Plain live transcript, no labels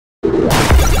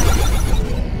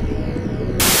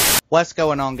What's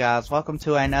going on, guys? Welcome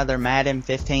to another Madden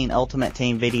 15 Ultimate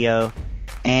Team video.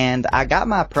 And I got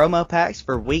my promo packs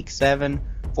for week 7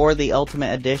 for the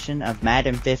Ultimate Edition of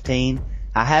Madden 15.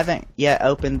 I haven't yet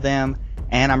opened them,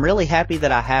 and I'm really happy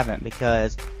that I haven't,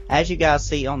 because as you guys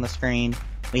see on the screen,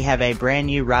 we have a brand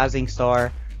new Rising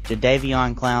Star,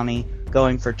 Jadeveon Clowney,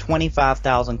 going for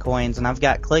 25,000 coins, and I've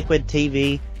got Clickwood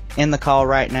TV in the call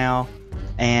right now.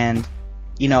 And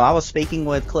you know, I was speaking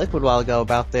with Clickwood a while ago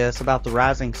about the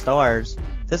Rising Stars.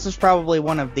 This is probably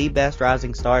one of the best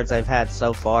Rising Stars they've had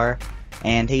so far,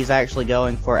 and he's actually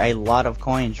going for a lot of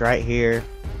coins right here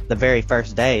the very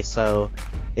first day. So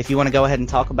if you want to go ahead and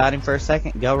talk about him for a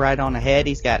second, go right on ahead.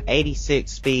 He's got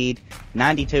 86 speed,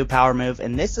 92 power move,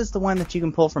 and this is the one that you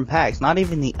can pull from packs, not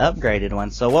even the upgraded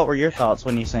one. So what were your thoughts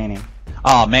when you seen him?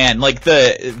 Oh man, like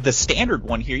the standard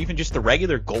one here, even just the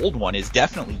regular gold one, is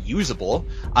definitely usable.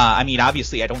 I mean,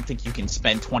 obviously, I don't think you can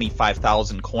spend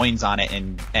 25,000 coins on it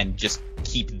and just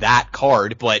keep that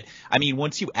card. But I mean,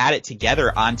 once you add it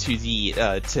together onto the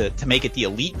to make it the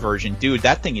elite version, dude,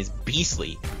 that thing is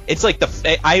beastly. It's like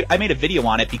I made a video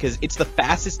on it because it's the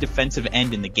fastest defensive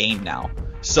end in the game now.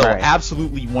 So right.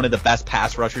 Absolutely one of the best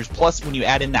pass rushers. Plus, when you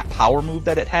add in that power move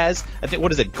that it has, I think, what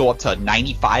does it go up to,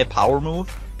 95 power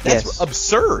move? That's yes.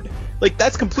 Absurd. Like,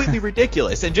 that's completely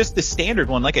ridiculous. And just the standard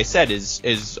one, like I said,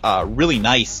 is really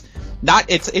nice.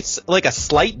 It's like a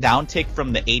slight downtick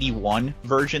from the 81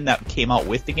 version that came out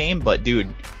with the game, but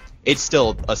dude, it's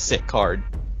still a sick card.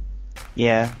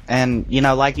 Yeah, and you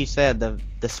know, like you said,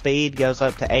 the speed goes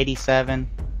up to 87,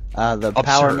 the Absurd.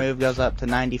 power move goes up to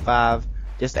 95.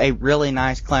 Just a really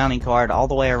nice Clowney card all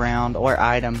the way around, or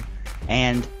item.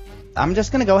 And I'm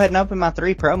just going to go ahead and open my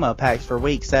 3 promo packs for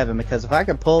week 7, because if I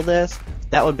could pull this,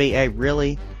 that would be a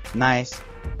really nice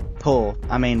pull.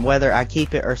 I mean, whether I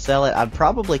keep it or sell it, I'd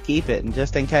probably keep it, and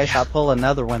just in case I pull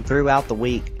another one throughout the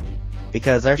week,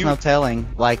 because there's no telling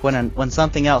like when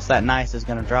something else that nice is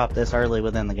going to drop this early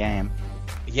within the game.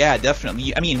 Yeah,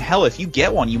 definitely. I mean, hell, if you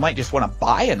get one, you might just want to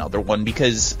buy another one,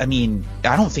 because I mean,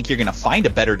 I don't think you're going to find a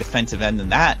better defensive end than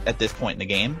that at this point in the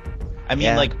game. I mean,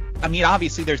 yeah. I mean,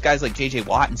 obviously there's guys like J.J.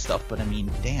 Watt and stuff, but I mean,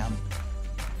 damn,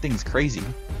 thing's crazy.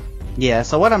 Yeah,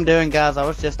 so what I'm doing, guys, I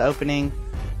was just opening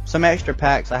some extra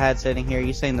packs I had sitting here.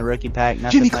 You seen the rookie pack?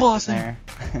 Jimmy Clausen. There.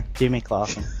 Jimmy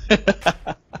Clausen.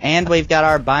 And we've got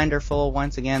our binder full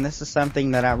once again. This is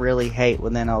something that I really hate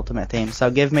within Ultimate Team. So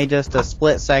give me just a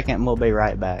split second and we'll be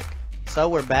right back. So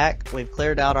we're back. We've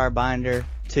cleared out our binder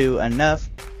to enough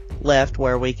left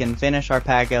where we can finish our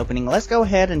pack opening. Let's go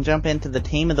ahead and jump into the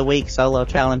Team of the Week Solo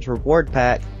Challenge Reward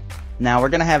Pack. Now we're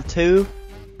going to have 2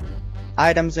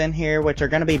 items in here, which are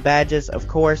going to be badges, of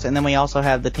course, and then we also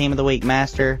have the Team of the Week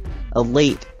Master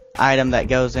Elite item that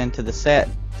goes into the set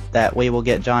that we will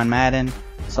get John Madden.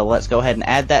 So let's go ahead and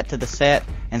add that to the set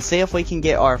and see if we can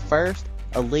get our first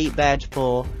Elite badge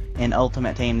pull in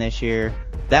Ultimate Team this year.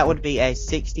 That would be a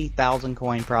 60,000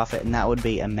 coin profit, and that would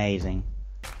be amazing.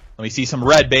 Let me see some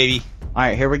red, baby.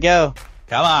 Alright, here we go.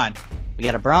 Come on. We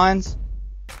got a bronze,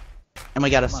 and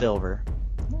we got a silver.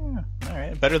 Yeah,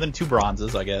 alright, better than 2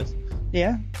 bronzes, I guess.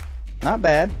 Yeah, not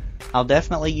bad. I'll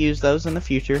definitely use those in the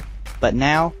future. But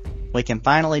now, we can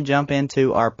finally jump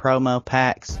into our promo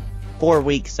packs for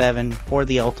week 7 for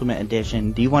the Ultimate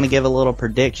Edition. Do you want to give a little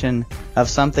prediction of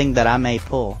something that I may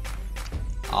pull?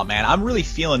 Oh man, I'm really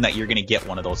feeling that you're going to get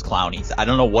one of those Clownies. I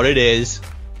don't know what it is.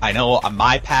 I know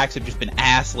my packs have just been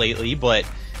ass lately, but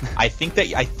I think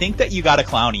that you got a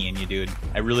Clowney in you, dude.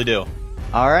 I really do.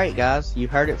 Alright guys, you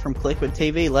heard it from Clickwood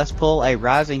TV. Let's pull a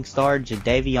Rising Star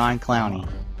Jadeveon Clowney.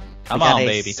 Come on,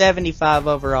 baby. 75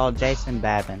 overall Jason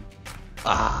Babin.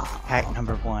 Pack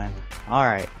number 1.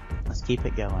 Alright, let's keep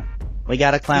it going. We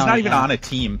got a Clowney. He's not even on a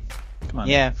team. Come on.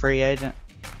 Yeah, free agent.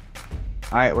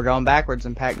 Alright, we're going backwards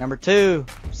in pack number 2.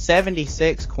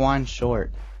 76 Quan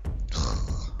Short.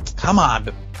 Come on.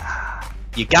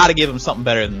 You gotta give him something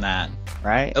better than that.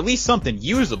 Right? At least something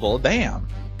usable, damn.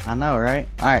 I know, right?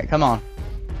 Alright, come on.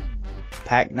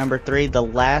 Pack number 3, the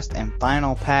last and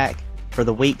final pack for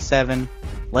the week 7.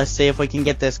 Let's see if we can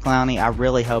get this Clowney. I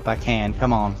really hope I can.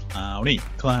 Come on.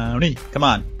 Clowney. Come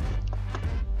on.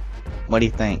 What do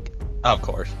you think? Of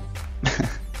course.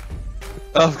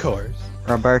 Of course.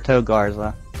 Roberto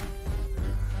Garza.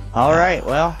 Alright,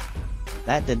 well,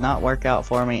 that did not work out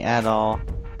for me at all.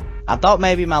 I thought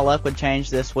maybe my luck would change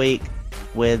this week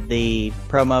with the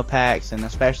promo packs, and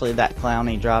especially that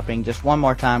Clowney dropping. Just one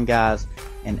more time, guys.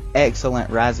 An excellent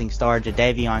Rising Star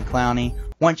Jadeveon Clowney.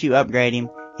 Once you upgrade him,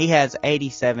 he has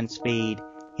 87 speed.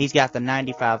 He's got the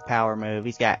 95 power move.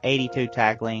 He's got 82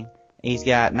 tackling He's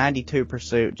got 92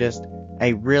 pursuit, just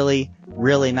a really,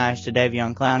 really nice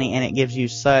Jadeveon Clowney, and it gives you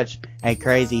such a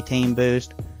crazy team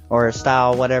boost, or a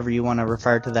style, whatever you want to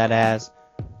refer to that as.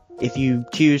 If you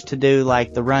choose to do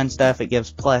like the run stuff, it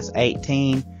gives plus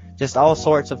 18. Just all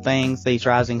sorts of things these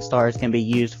rising stars can be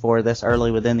used for this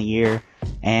early within the year.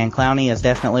 And Clowney is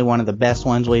definitely one of the best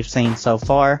ones we've seen so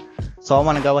far. So I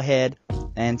want to go ahead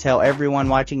and tell everyone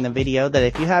watching the video that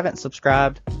if you haven't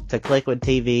subscribed to Clickwood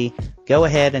TV, go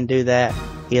ahead and do that.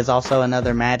 He is also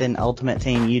another Madden Ultimate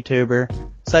Team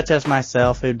YouTuber, such as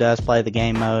myself, who does play the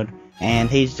game mode.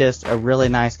 And he's just a really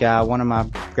nice guy, one of my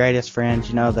greatest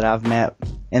friends, that I've met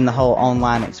in the whole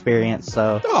online experience.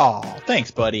 So, oh, thanks,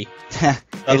 buddy.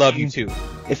 I love you too.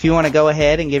 If you want to go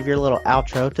ahead and give your little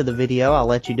outro to the video, I'll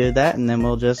let you do that, and then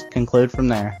we'll just conclude from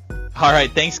there. All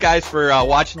right, thanks guys for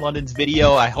watching London's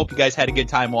video. I hope you guys had a good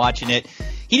time watching it.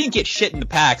 He didn't get shit in the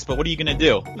packs, but what are you gonna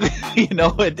do?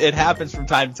 It happens from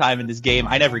time to time in this game.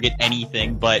 I never get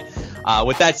anything, but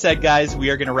with that said, guys, we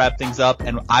are gonna wrap things up,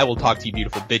 and I will talk to you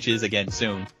beautiful bitches again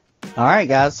soon. Alright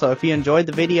guys, so if you enjoyed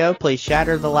the video, please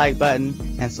shatter the like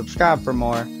button and subscribe for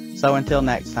more. So until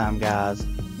next time guys,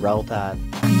 roll tide.